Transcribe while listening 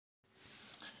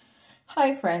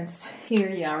Hi friends, here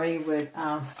Yari with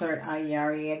Third Eye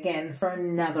Yari again for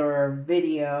another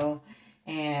video,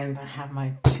 and I have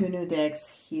my two new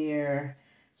decks here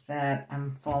that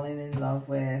I'm falling in love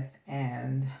with,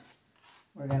 and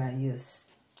we're gonna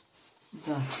use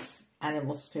the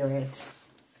animal spirit,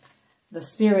 the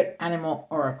spirit animal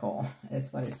oracle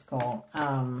is what it's called.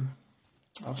 I'll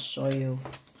show you.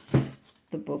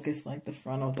 The book is like the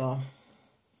front of the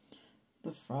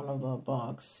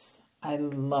box. I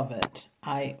love it.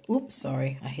 Oops,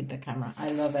 sorry, I hit the camera. I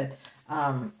love it.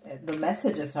 The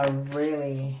messages are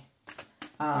really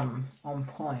on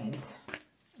point.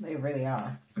 They really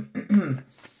are.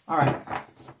 All right.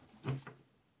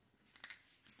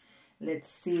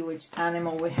 Let's see which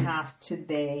animal we have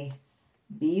today.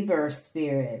 Beaver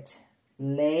spirit.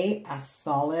 Lay a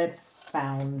solid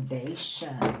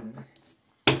foundation.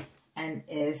 And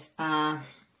is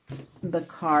the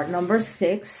card number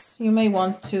 6. You may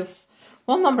want to,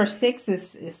 well, number 6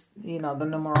 is the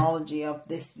numerology of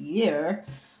this year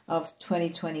of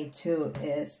 2022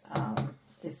 is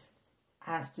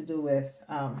has to do with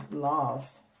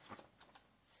love.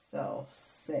 So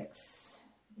 6,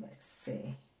 let's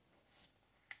see.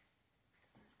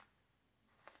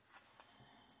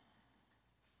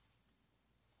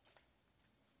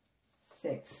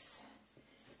 Six.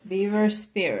 Beaver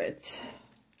spirit.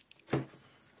 I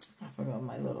forgot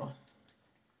my little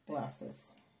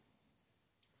glasses.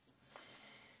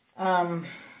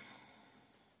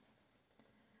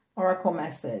 Oracle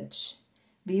message.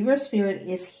 Beaver spirit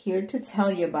is here to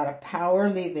tell you about a power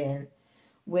living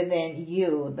within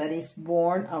you that is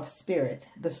born of spirit,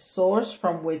 the source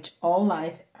from which all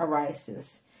life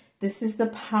arises. This is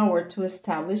the power to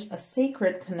establish a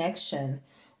sacred connection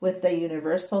with the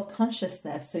universal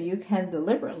consciousness so you can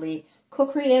deliberately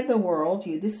co-create the world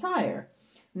you desire.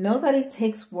 Know that it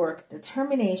takes work,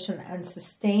 determination, and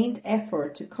sustained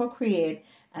effort to co-create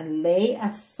and lay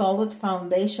a solid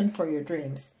foundation for your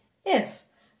dreams. If,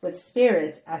 with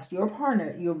spirit as your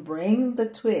partner, you bring the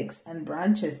twigs and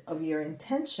branches of your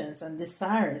intentions and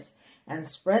desires and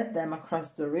spread them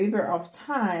across the river of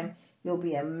time, you'll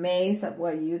be amazed at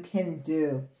what you can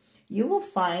do. You will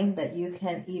find that you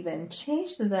can even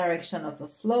change the direction of the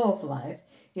flow of life.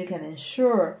 You can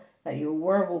ensure that your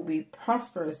world will be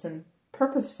prosperous and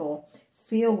purposeful,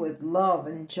 filled with love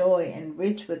and joy, and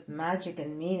rich with magic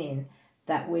and meaning,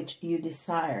 that which you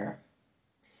desire.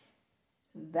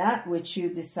 That which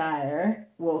you desire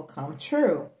will come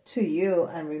true to you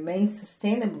and remain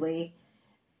sustainably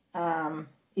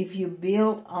if you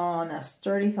build on a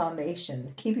sturdy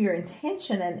foundation. Keep your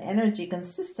intention and energy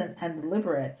consistent and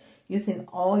deliberate, using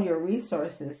all your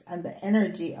resources and the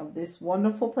energy of this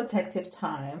wonderful productive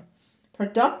time.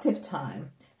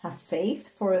 Have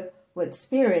faith with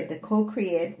spirit to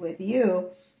co-create with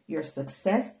you. Your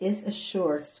success is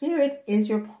assured. Spirit is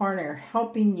your partner,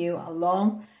 helping you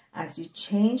along as you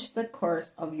change the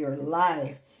course of your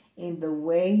life in the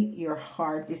way your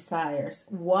heart desires.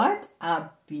 What a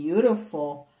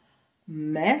beautiful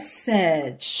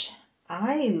message.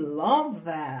 I love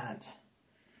that.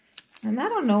 And I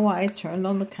don't know why I turned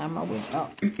on the camera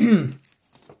without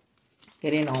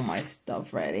getting all my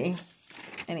stuff ready.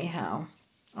 Anyhow,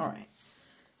 all right.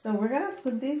 So we're going to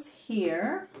put this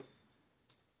here.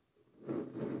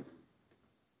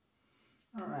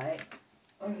 All right.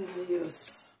 We're going to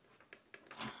use,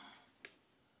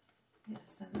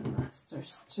 yes, and the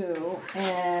masters too.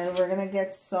 And we're going to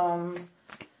get some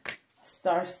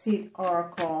Starseed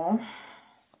Oracle.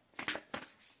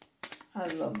 I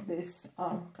love this.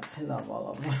 I love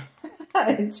all of them.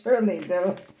 I truly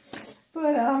do.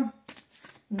 But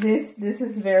this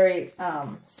is very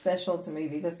special to me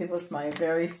because it was my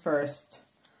very first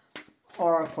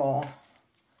Oracle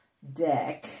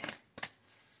deck.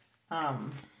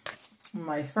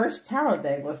 My first tarot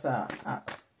deck was the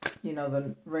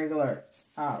regular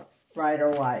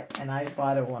Rider White, and I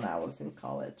bought it when I was in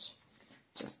college,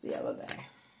 just the other day.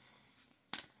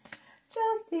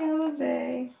 Just the other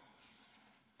day.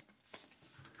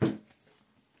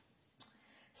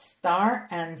 Star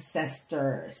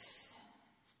Ancestors.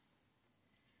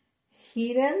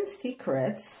 Hidden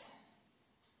secrets.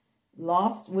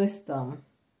 Lost wisdom.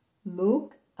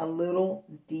 Look a little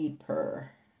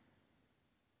deeper.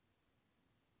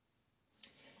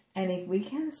 And if we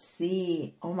can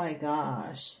see, oh my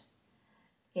gosh,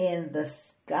 in the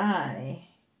sky,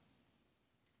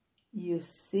 you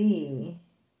see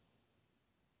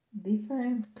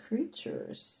different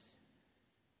creatures.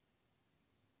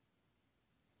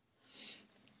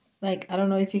 Like, I don't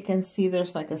know if you can see,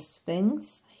 there's like a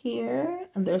sphinx here,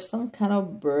 and there's some kind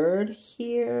of bird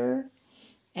here,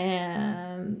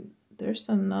 and there's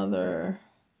another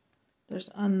There's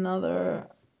another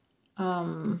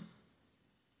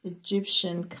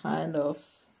Egyptian kind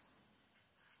of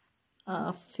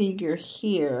figure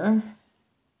here.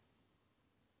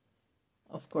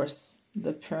 Of course,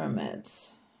 the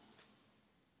pyramids.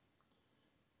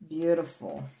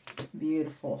 Beautiful,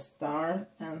 beautiful star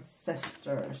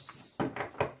ancestors.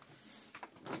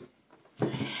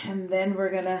 And then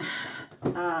we're gonna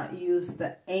use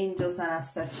the angels and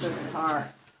ancestor card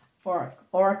for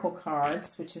oracle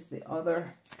cards, which is the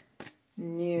other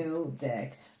new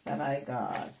deck that I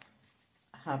got.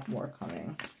 I have more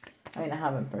coming. I mean, I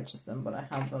haven't purchased them, but I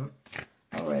have them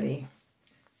already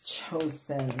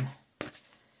chosen.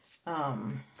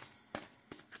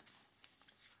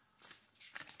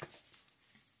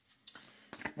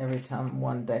 Every time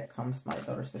one deck comes, my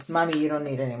daughter says, "Mommy, you don't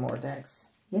need any more decks."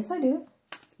 Yes, I do.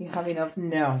 You have enough?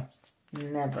 No,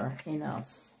 never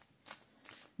enough.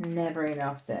 Never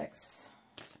enough decks.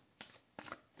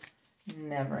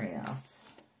 Never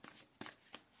enough.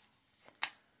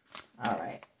 All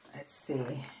right, let's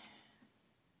see.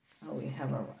 Oh, we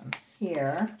have a one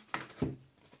here.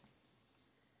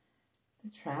 The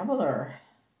Traveler.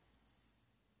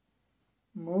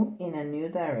 Move in a new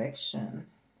direction.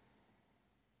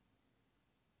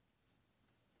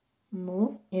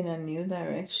 Move in a new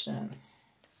direction.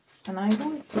 And I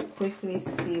want to quickly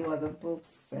see what the book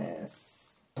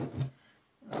says.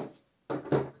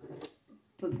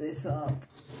 Put this up.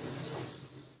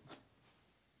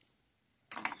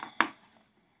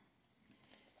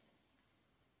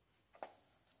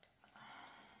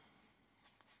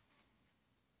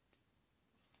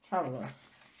 Traveler.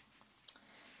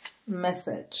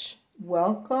 Message.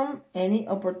 Welcome any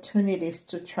opportunities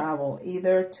to travel,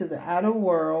 either to the outer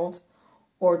world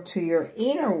or to your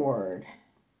inner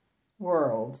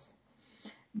worlds.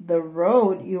 The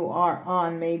road you are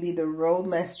on may be the road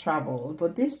less traveled,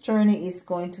 but this journey is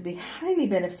going to be highly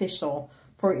beneficial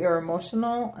for your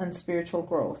emotional and spiritual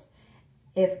growth.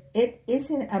 If it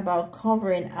isn't about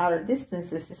covering outer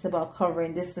distances, it's about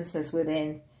covering distances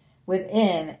within,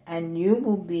 and you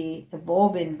will be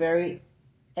evolving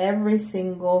every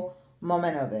single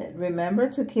moment of it. Remember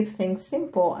to keep things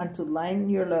simple and to lighten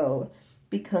your load,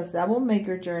 because that will make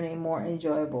your journey more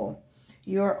enjoyable.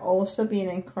 You are also being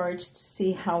encouraged to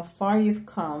see how far you've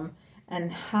come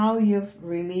and how you've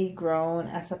really grown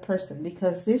as a person,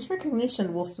 because this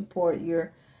recognition will support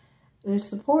you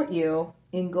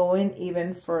in going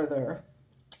even further.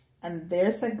 And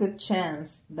there's a good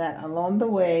chance that along the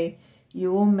way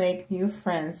you will make new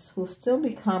friends who still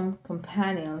become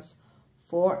companions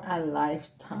for a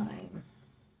lifetime.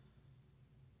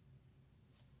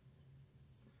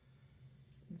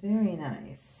 Very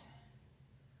nice.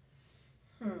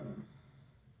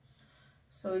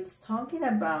 So it's talking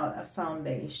about a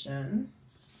foundation.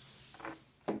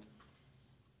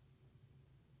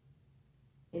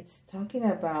 It's talking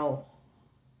about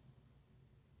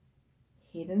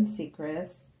hidden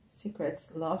secrets,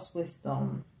 lost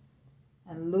wisdom,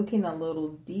 and looking a little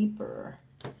deeper.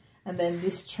 And then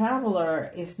this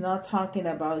traveler is not talking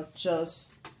about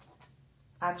just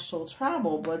actual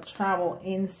travel, but travel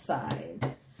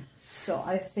inside. So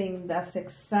I think that's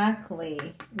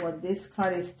exactly what this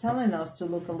card is telling us, to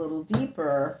look a little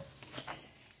deeper.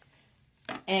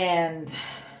 And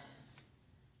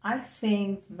I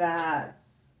think that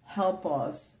help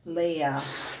us lay a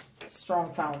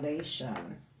strong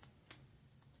foundation.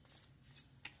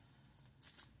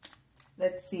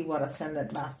 Let's see what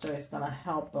Ascended Master is going to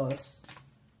help us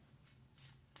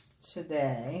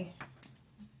today.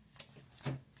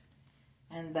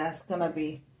 And that's going to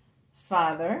be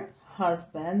Father,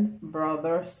 Husband,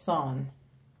 Brother, Son.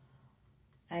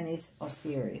 And it's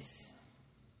Osiris.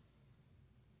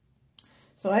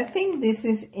 So I think this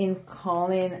is in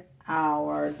calling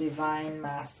our divine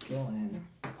masculine,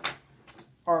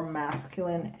 or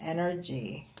masculine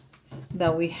energy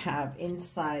that we have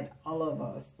inside all of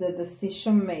us. The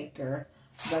decision maker,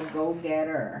 the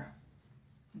go-getter.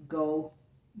 Go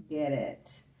get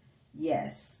it.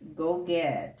 Yes, go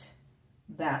get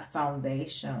that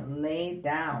foundation. Lay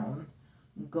down.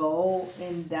 Go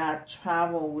in that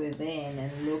travel within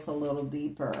and look a little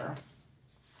deeper.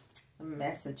 The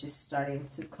message is starting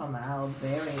to come out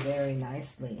very, very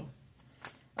nicely.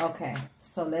 Okay,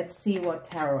 so let's see what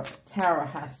Tarot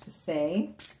has to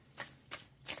say.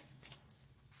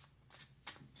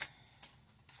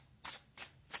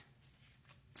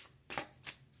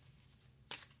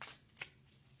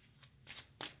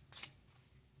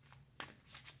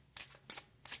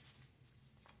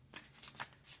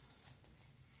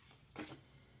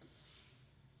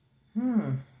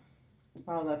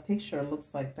 Wow, that picture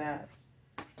looks like that.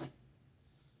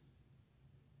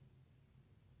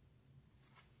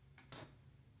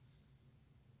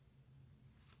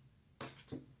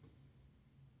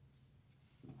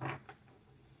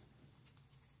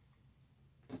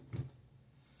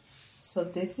 So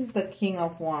this is the King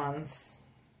of Wands.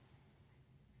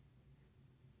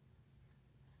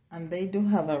 And they do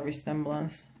have a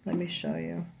resemblance. Let me show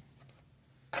you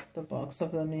the box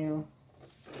of the new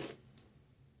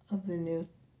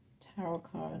tarot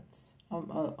cards,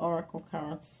 oracle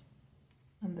cards,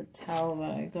 and the tarot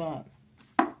that I got.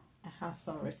 It has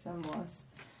some resemblance.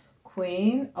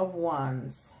 Queen of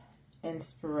Wands,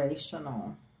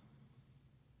 inspirational.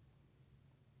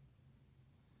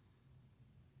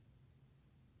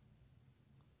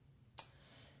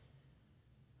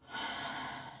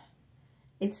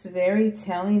 It's very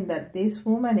telling that this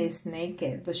woman is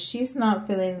naked, but she's not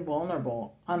feeling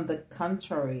vulnerable. On the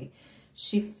contrary,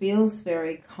 she feels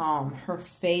very calm. Her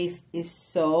face is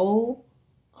so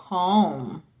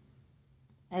calm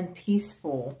and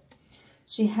peaceful.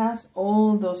 She has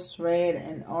all those red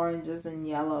and oranges and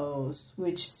yellows,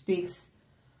 which speaks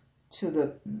to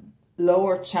the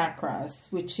lower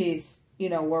chakras, which is,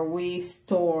 where we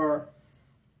store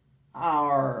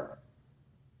our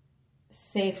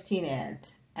safety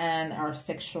net and our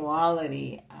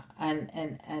sexuality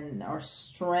and our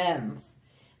strength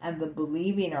and the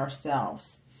belief in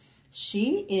ourselves.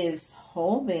 She is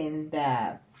holding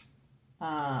that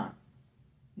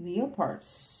leopard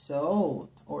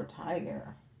or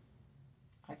tiger.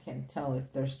 I can't tell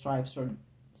if there's stripes or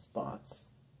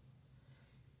spots,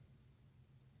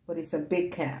 but it's a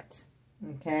big cat.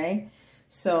 Okay,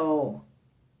 so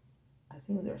I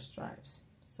think there's stripes.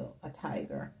 So a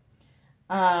tiger.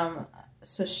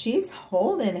 So she's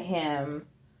holding him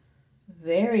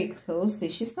very closely.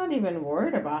 She's not even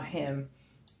worried about him.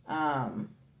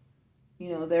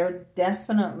 They're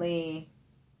definitely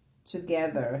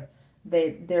together.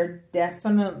 They're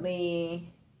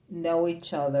definitely know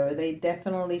each other. They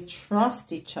definitely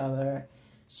trust each other.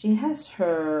 She has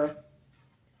her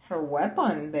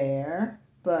weapon there,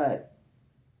 but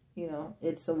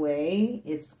it's away.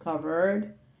 It's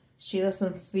covered. She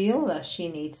doesn't feel that she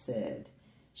needs it.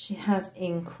 She has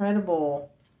incredible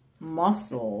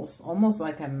muscles, almost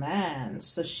like a man.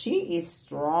 So she is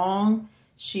strong.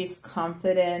 She's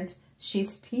confident.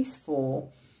 She's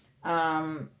peaceful.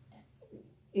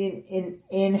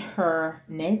 In her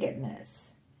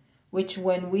nakedness, which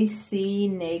when we see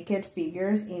naked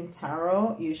figures in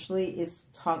tarot, usually is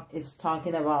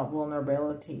talking about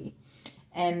vulnerability.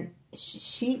 And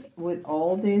she with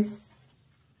all this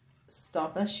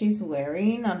stuff that she's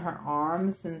wearing on her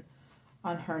arms and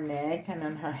on her neck and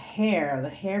on her hair, the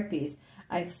hairpiece,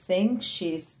 I think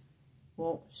she's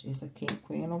a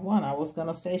queen of one. I was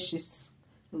gonna say she's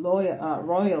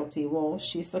royalty. Well,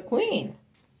 she's a queen.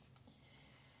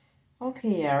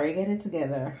 Okay, Yari, get it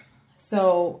together.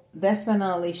 So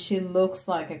definitely she looks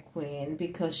like a queen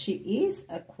because she is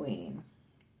a queen.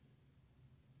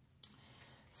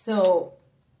 So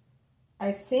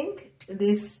I think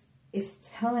this is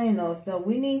telling us that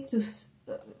we need to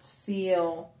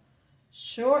feel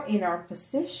sure in our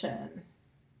position.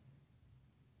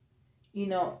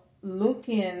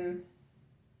 Looking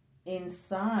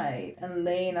inside and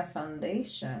laying a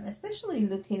foundation, especially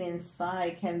looking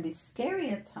inside, can be scary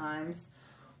at times,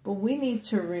 but we need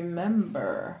to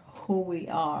remember who we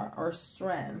are, our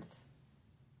strength,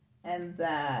 and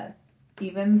that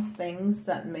even things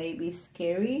that may be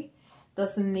scary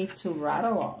doesn't need to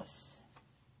rattle us.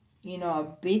 A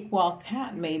big wild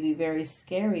cat may be very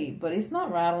scary, but it's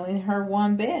not rattling her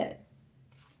one bit.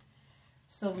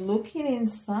 So looking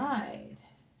inside,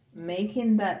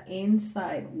 making that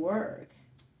inside work,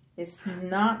 it's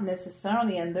not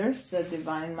necessarily, and there's the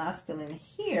divine masculine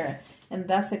here, and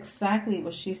that's exactly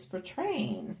what she's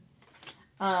portraying.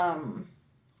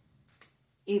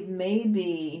 It may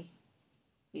be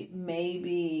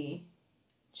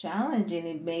challenging,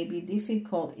 it may be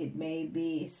difficult, it may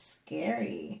be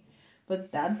scary,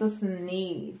 but that doesn't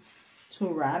need to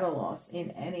rattle us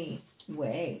in any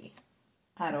way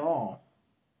at all.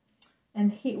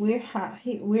 And we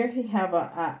have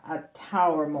a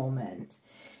tower moment,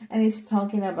 and it's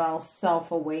talking about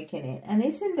self-awakening, and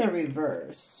it's in the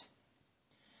reverse.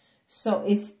 So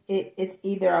it's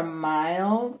either a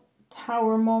mild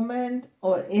tower moment,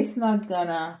 or it's not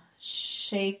gonna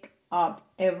shake up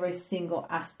every single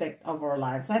aspect of our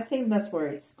lives. I think that's where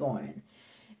it's going.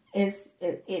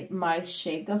 It might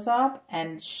shake us up,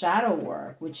 and shadow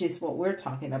work, which is what we're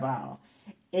talking about,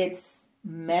 it's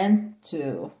meant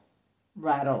to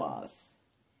rattle us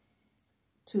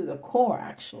to the core,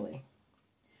 actually.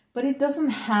 But it doesn't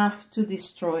have to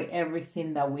destroy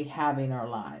everything that we have in our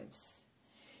lives.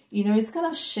 It's going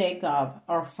to shake up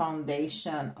our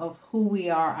foundation of who we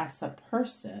are as a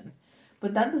person.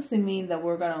 But that doesn't mean that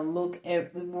we're going to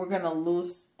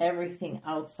lose everything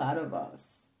outside of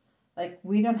us. Like,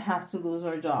 we don't have to lose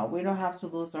our job. We don't have to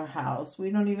lose our house. We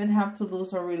don't even have to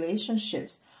lose our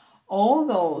relationships. All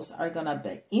those are going to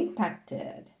be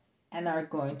impacted and are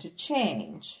going to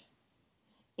change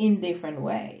in different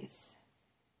ways.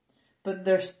 But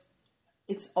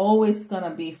it's always going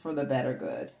to be for the better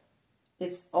good.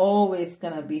 It's always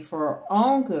going to be for our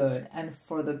own good and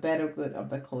for the better good of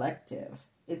the collective.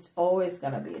 It's always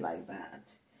going to be like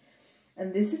that.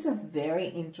 And this is a very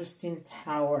interesting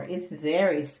tower. It's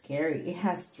very scary. It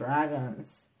has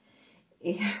dragons.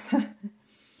 It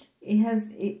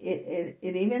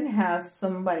even has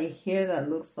somebody here that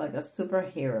looks like a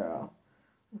superhero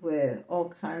with all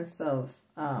kinds of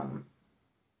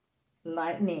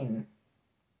lightning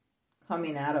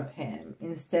coming out of him.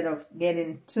 Instead of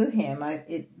getting to him,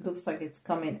 it looks like it's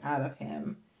coming out of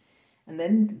him. And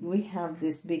then we have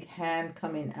this big hand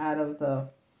coming out of the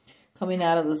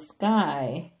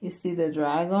sky. You see the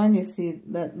dragon, you see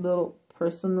that little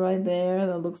person right there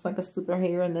that looks like a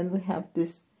superhero, and then we have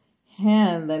this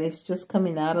hand that is just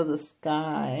coming out of the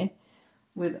sky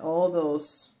with all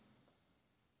those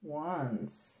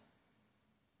wands.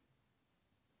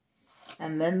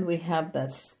 And then we have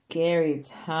that scary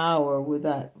tower with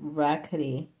that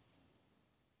rackety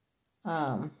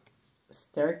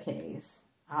staircase.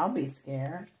 I'll be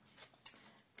scared.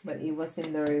 But it was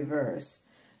in the reverse.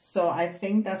 So I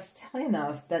think that's telling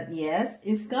us that yes,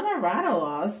 it's gonna rattle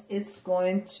us. It's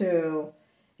gonna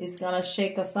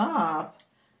shake us up,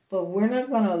 but we're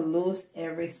not gonna lose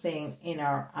everything in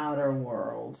our outer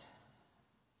world.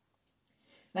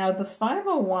 Now the Five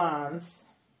of Wands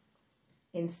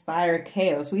inspire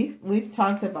chaos. We've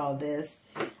talked about this,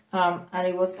 and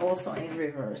it was also in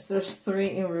reverse. There's 3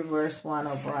 in reverse, 1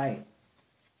 upright.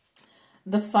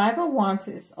 The Five of Wands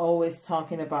is always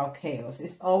talking about chaos.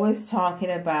 It's always talking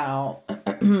about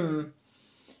a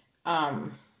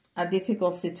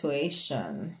difficult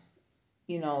situation,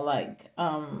 like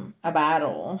a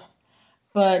battle.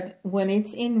 But when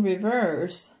it's in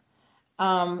reverse,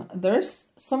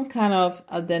 there's some kind of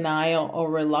a denial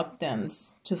or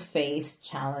reluctance to face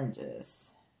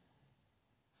challenges.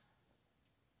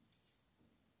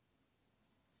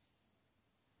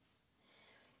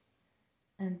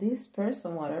 And this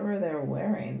person, whatever they're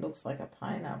wearing, looks like a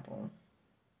pineapple.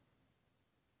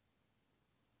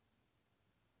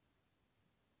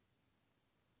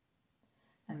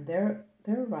 And they're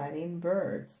riding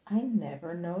birds. I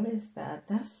never noticed that.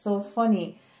 That's so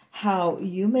funny how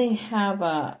you may have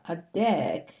a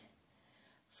deck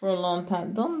for a long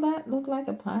time. Don't that look like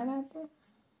a pineapple?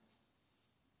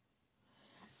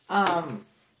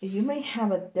 You may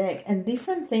have a deck and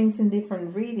different things in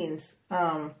different readings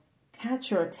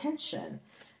catch your attention.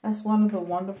 That's one of the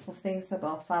wonderful things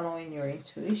about following your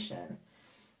intuition.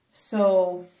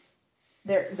 So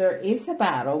there is a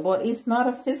battle, but it's not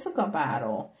a physical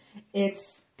battle.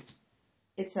 It's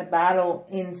a battle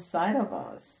inside of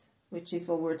us, which is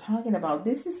what we're talking about.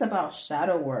 This is about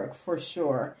shadow work for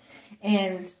sure.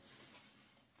 And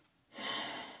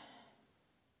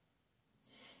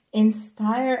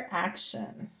inspire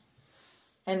action.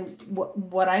 And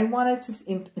what I wanted to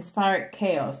inspire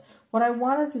chaos. What I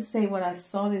wanted to say when I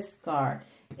saw this card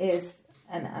is,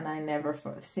 and I never,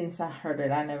 since I heard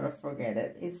it, I never forget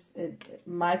it.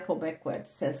 Michael Beckwith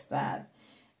says that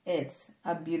it's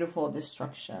a beautiful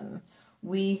destruction.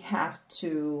 We have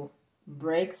to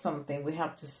break something. We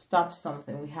have to stop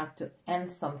something. We have to end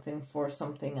something for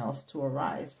something else to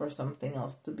arise, for something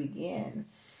else to begin.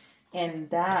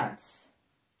 And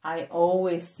I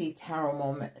always see tower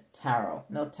moments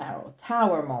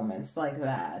like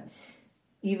that.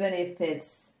 Even if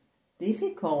it's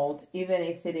difficult, even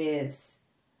if it is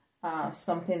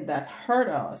something that hurt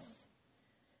us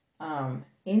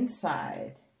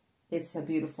inside, it's a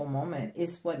beautiful moment.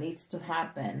 It's what needs to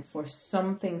happen for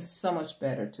something so much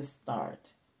better to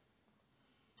start.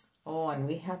 Oh, and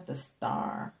we have the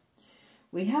Star.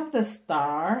 We have the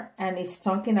Star, and it's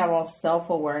talking about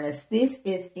self-awareness. This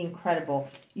is incredible.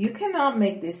 You cannot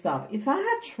make this up. If I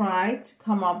had tried to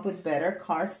come up with better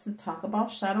cards to talk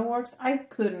about shadow works, I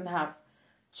couldn't have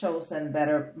chosen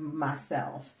better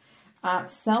myself.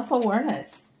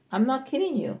 Self-awareness. I'm not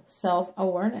kidding you.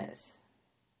 Self-awareness.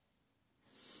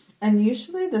 And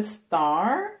usually the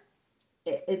Star,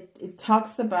 it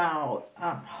talks about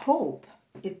hope.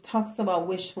 It talks about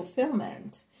wish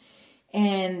fulfillment.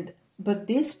 But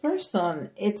this person,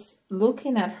 it's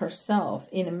looking at herself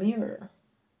in a mirror,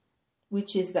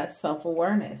 which is that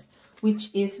self-awareness, which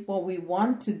is what we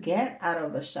want to get out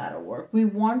of the shadow work. We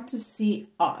want to see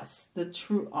us, the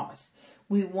true us.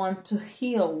 We want to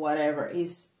heal whatever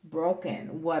is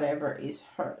broken, whatever is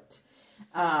hurt,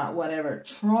 whatever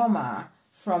trauma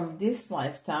from this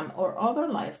lifetime or other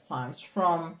lifetimes,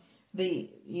 from the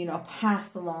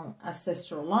passed along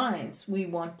ancestral lines. We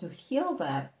want to heal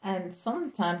that, and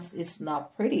sometimes it's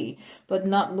not pretty, but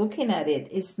not looking at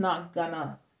it is not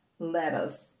gonna let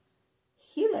us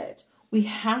heal it. We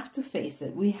have to face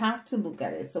it. We have to look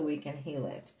at it so we can heal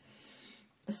it.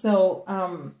 So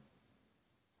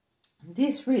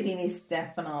this reading is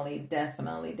definitely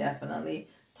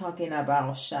talking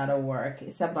about shadow work.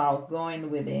 It's about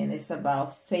going within. It's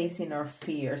about facing our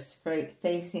fears,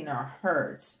 facing our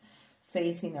hurts,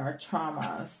 facing our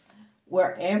traumas,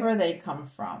 wherever they come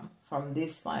from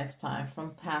this lifetime,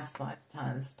 from past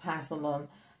lifetimes, passed along,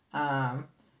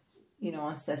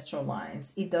 ancestral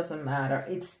lines. It doesn't matter.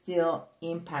 It still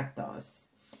impacts us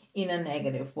in a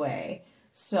negative way.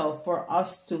 So for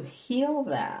us to heal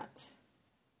that,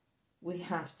 we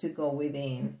have to go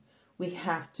within. We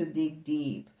have to dig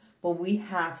deep, but we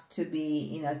have to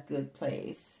be in a good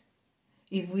place.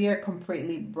 If we are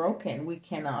completely broken, we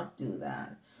cannot do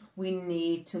that. We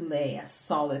need to lay a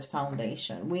solid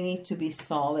foundation. We need to be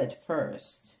solid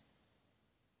first,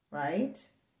 right?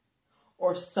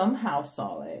 Or somehow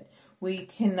solid. We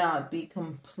cannot be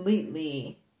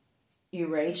completely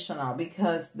irrational,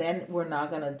 because then we're not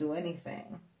going to do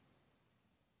anything.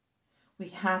 We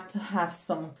have to have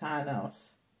some kind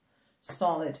of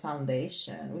solid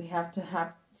foundation. We have to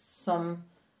have some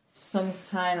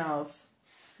kind of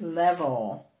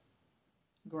level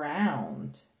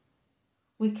ground.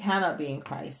 We cannot be in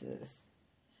crisis.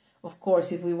 Of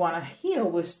course, if we want to heal,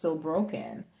 we're still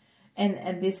broken.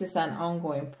 And this is an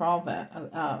ongoing process.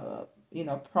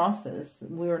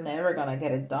 We're never going to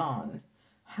get it done.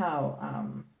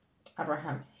 How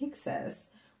Abraham Hicks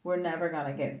says, we're never going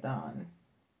to get it done.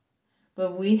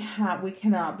 But we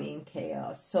cannot be in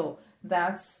chaos. So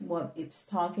that's what it's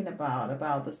talking about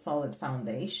the solid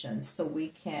foundation, so we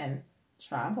can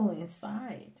travel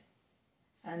inside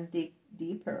and dig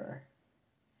deeper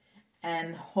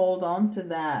and hold on to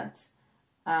that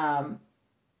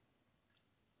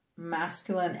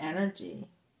masculine energy.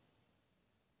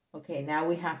 Okay, now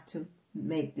we have to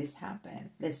make this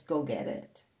happen. Let's go get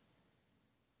it.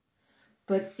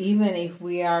 But even if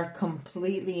we are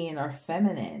completely in our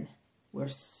feminine, we're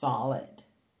solid.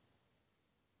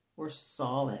 We're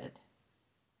solid.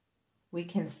 We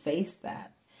can face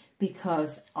that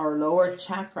because our lower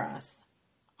chakras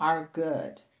are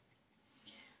good,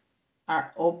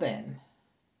 are open,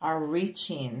 are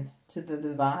reaching to the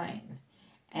divine.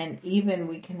 And even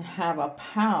we can have a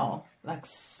pal like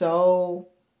so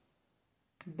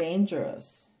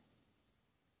dangerous,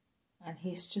 and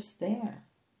he's just there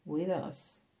with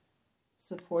us,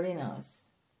 supporting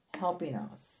us, helping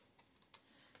us.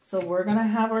 So we're going to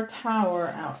have our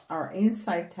tower, our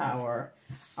inside tower,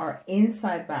 our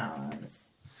inside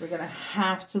balance. We're going to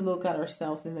have to look at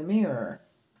ourselves in the mirror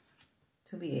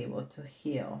to be able to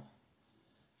heal.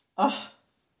 Oh,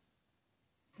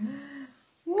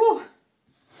 woo.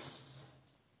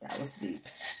 That was deep.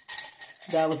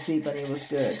 That was deep, and it was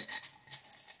good.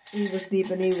 It was deep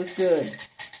and it was good.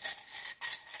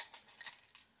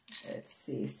 Let's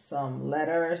see some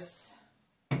letters.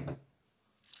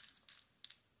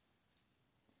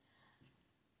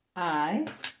 I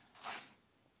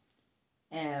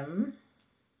M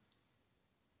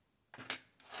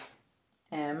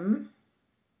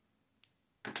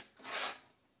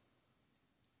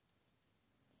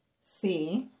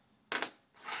C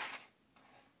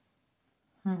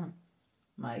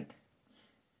Mike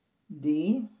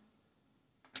D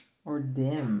or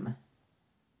dim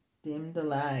the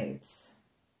lights.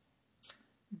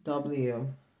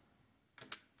 W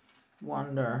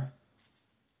wonder.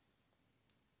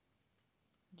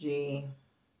 G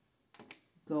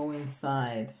go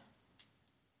inside,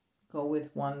 go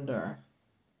with wonder.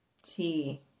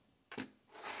 T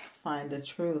find the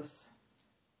truth.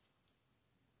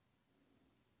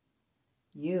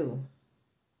 You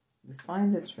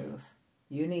find the truth.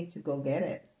 You need to go get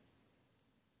it.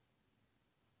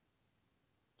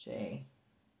 J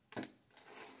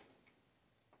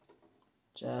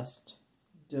just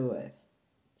do it.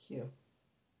 Q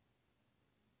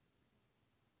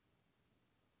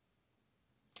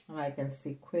I can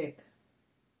see quick.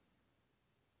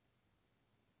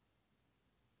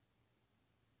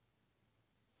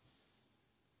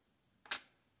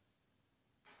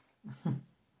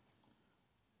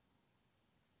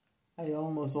 I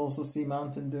almost also see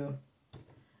Mountain Dew,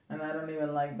 and I don't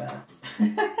even like that.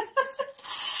 I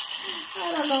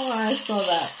don't know why I saw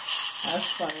that.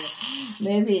 That's funny.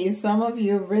 Maybe if some of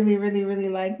you really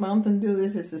like Mountain Dew,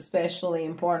 this is especially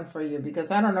important for you,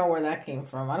 because I don't know where that came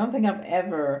from. I don't think I've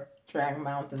ever drank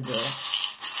Mountain Dew.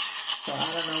 So I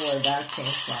don't know where that came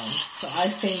from. So I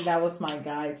think that was my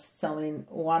guides telling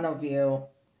one of you,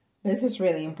 this is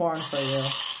really important for you.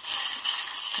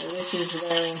 This is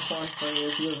very important for you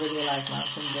if you really like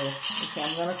Mountain Dew. Okay,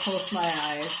 I'm going to close my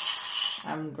eyes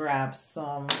and grab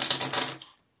some.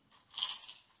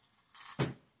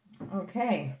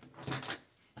 Okay.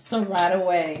 So right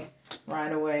away,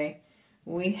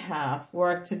 we have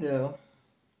work to do.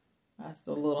 That's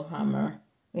the little hammer.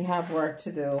 We have work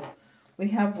to do. We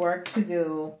have work to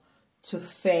do to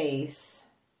face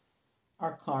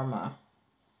our karma.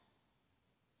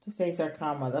 To face our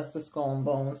karma. That's the skull and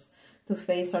bones. To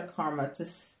face our karma.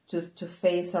 To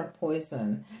face our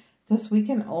poison. Because we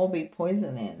can all be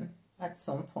poisoning at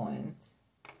some point.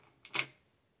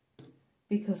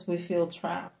 Because we feel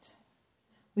trapped.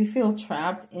 We feel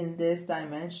trapped in this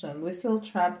dimension. We feel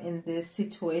trapped in this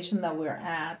situation that we're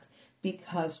at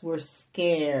because we're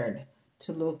scared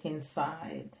to look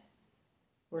inside.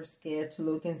 We're scared to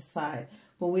look inside.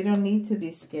 But we don't need to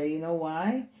be scared. You know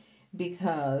why?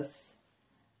 Because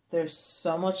there's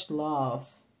so much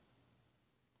love.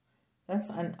 That's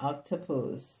an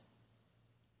octopus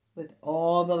with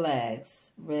all the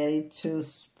legs ready to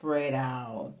spread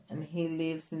out. And he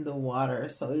lives in the water.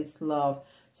 So it's love.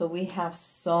 So we have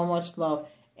so much love.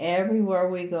 Everywhere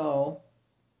we go,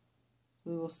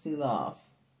 we will see love.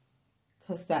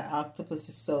 Because that octopus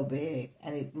is so big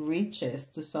and it reaches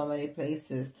to so many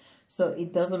places. So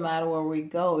it doesn't matter where we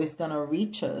go, it's going to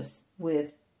reach us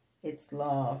with its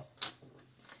love.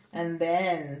 And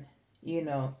then, you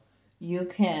know, you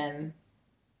can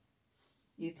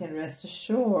rest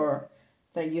assured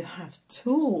that you have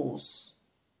tools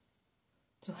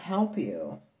to help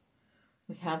you.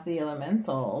 We have the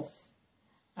elementals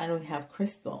and we have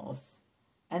crystals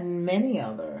and many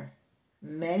other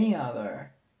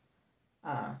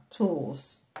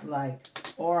tools like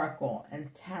oracle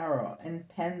and tarot and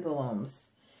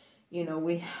pendulums. You know,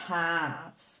 we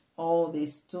have all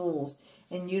these tools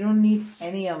and you don't need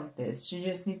any of this. You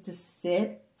just need to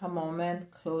sit a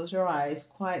moment, close your eyes,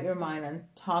 quiet your mind and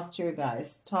talk to your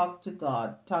guides, talk to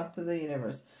God, talk to the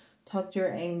universe, talk to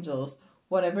your angels,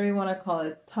 whatever you want to call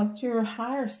it, talk to your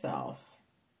higher self.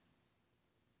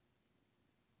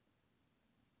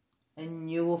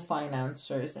 And you will find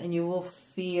answers and you will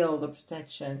feel the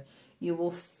protection. You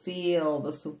will feel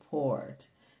the support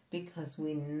because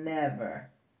we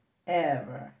never,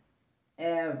 ever,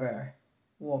 ever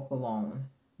walk alone.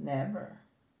 Never.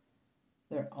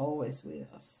 They're always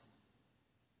with us.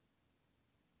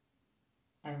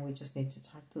 And we just need to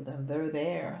talk to them. They're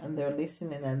there and they're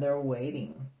listening and they're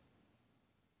waiting.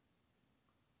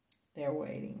 They're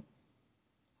waiting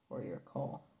for your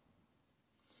call.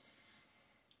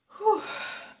 Whew.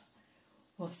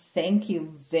 Well, thank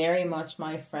you very much,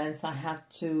 my friends. I have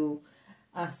to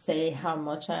say how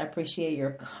much I appreciate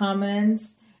your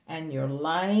comments and your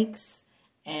likes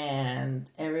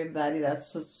and everybody that's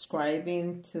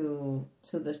subscribing to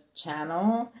the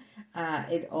channel.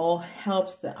 It all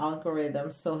helps the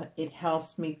algorithm, so it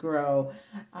helps me grow.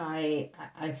 I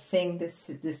think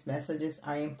these messages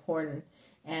are important.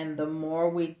 And the more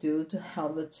we do to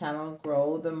help the channel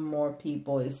grow, the more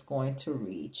people it's going to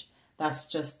reach. That's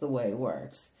just the way it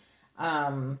works.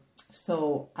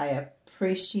 So I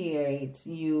appreciate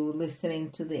you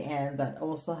listening to the end. That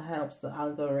also helps the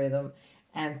algorithm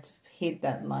and to hit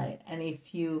that like. And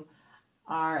if you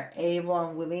are able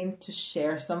and willing to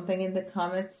share something in the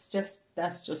comments,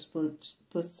 that's just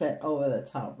puts it over the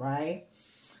top, right?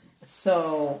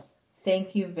 So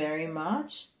thank you very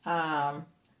much.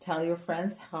 Tell your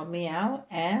friends, help me out,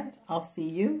 and I'll see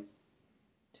you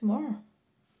tomorrow.